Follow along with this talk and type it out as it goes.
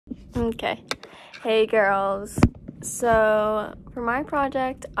Okay. Hey girls. So for my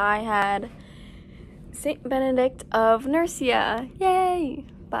project I had Saint Benedict of Nursia. Yay!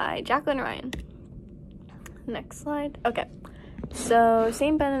 By Jacqueline Ryan. Next slide. Okay. So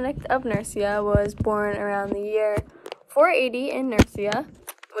Saint Benedict of Nursia was born around the year 480 in Nursia,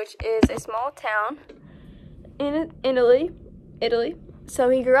 which is a small town in Italy. So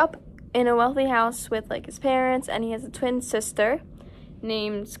he grew up in a wealthy house with like his parents, and he has a twin sister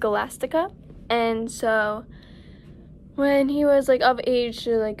named Scholastica. And so when he was like of age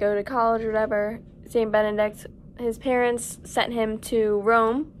to like go to college or whatever, Saint Benedict, his parents sent him to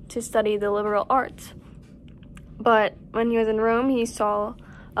Rome to study the liberal arts. But when he was in Rome, he saw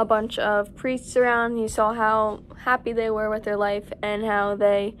a bunch of priests around. He saw how happy they were with their life and how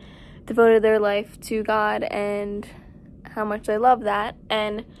they devoted their life to God and how much they loved that.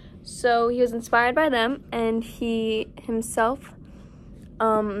 And so he was inspired by them, and he himself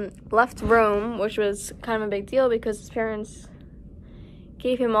left Rome, which was kind of a big deal because his parents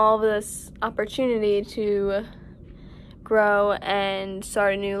gave him all of this opportunity to grow and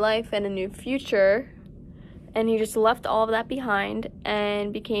start a new life and a new future. And he just left all of that behind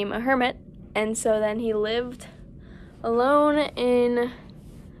and became a hermit. And so then he lived alone in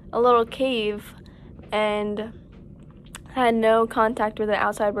a little cave and had no contact with the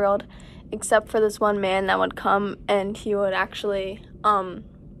outside world except for this one man that would come, and he would actually, it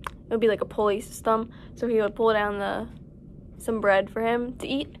would be like a pulley system. So he would pull down some bread for him to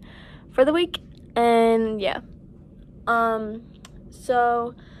eat for the week. And yeah.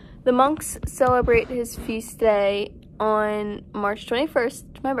 So the monks celebrate his feast day on March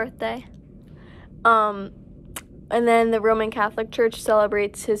 21st, my birthday. And then the Roman Catholic Church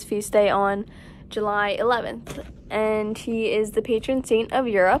celebrates his feast day on July 11th. And he is the patron saint of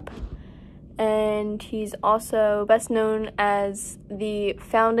Europe. And he's also best known as the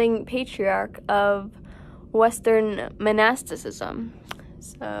founding patriarch of Western monasticism.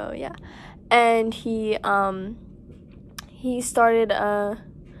 So yeah. And he started a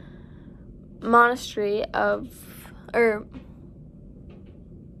monastery with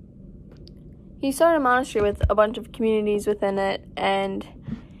a bunch of communities within it, and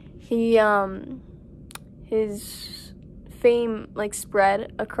he his fame like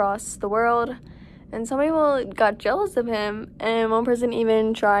spread across the world, and some people got jealous of him, and one person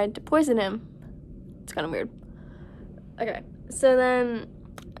even tried to poison him. It's kind of weird. Okay, so then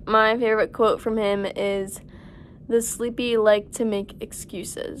my favorite quote from him is, "The sleepy like to make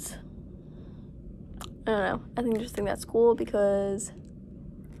excuses." I don't know. I just think that's cool because,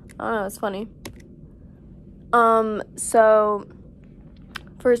 I don't know, it's funny. So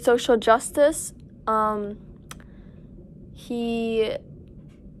for social justice, when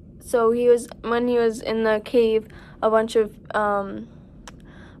he was in the cave, a bunch of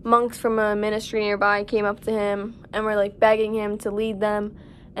monks from a ministry nearby came up to him and were like begging him to lead them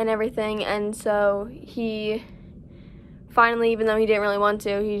and everything. And so he finally, even though he didn't really want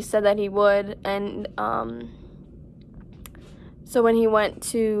to, he said that he would. And so when he went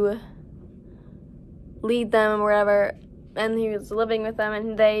to lead them or whatever, and he was living with them,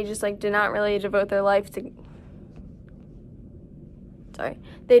 and they just like did not really devote their life to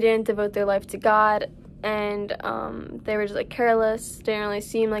they didn't devote their life to God, and they were just like careless, didn't really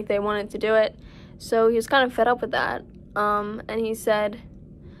seem like they wanted to do it. So he was kind of fed up with that, and he said,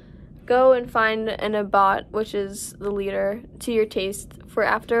 "Go and find an abbot, which is the leader, to your taste, for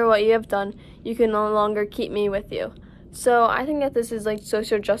after what you have done, you can no longer keep me with you." So I think that this is like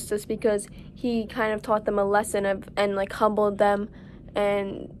social justice because he kind of taught them a lesson and like humbled them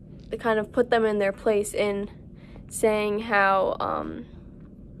and kind of put them in their place in saying how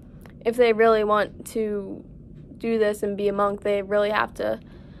if they really want to do this and be a monk, they really have to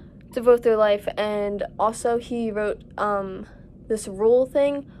devote their life. And also he wrote this rule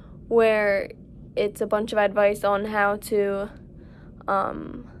thing where it's a bunch of advice on how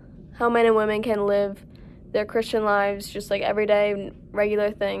men and women can live their Christian lives, just like everyday regular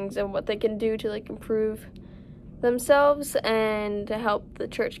things, and what they can do to like improve themselves and to help the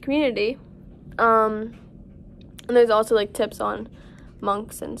church community. And there's also like tips on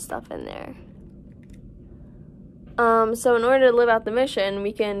monks and stuff in there. So in order to live out the mission,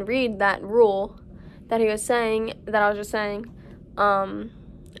 we can read that rule that I was just saying,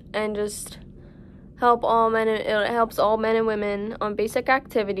 and just help all men. It helps all men and women on basic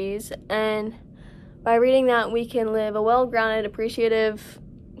activities, and by reading that, we can live a well-grounded, appreciative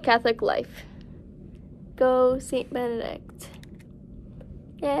Catholic life. Go Saint Benedict.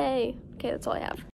 Yay. Okay, that's all I have.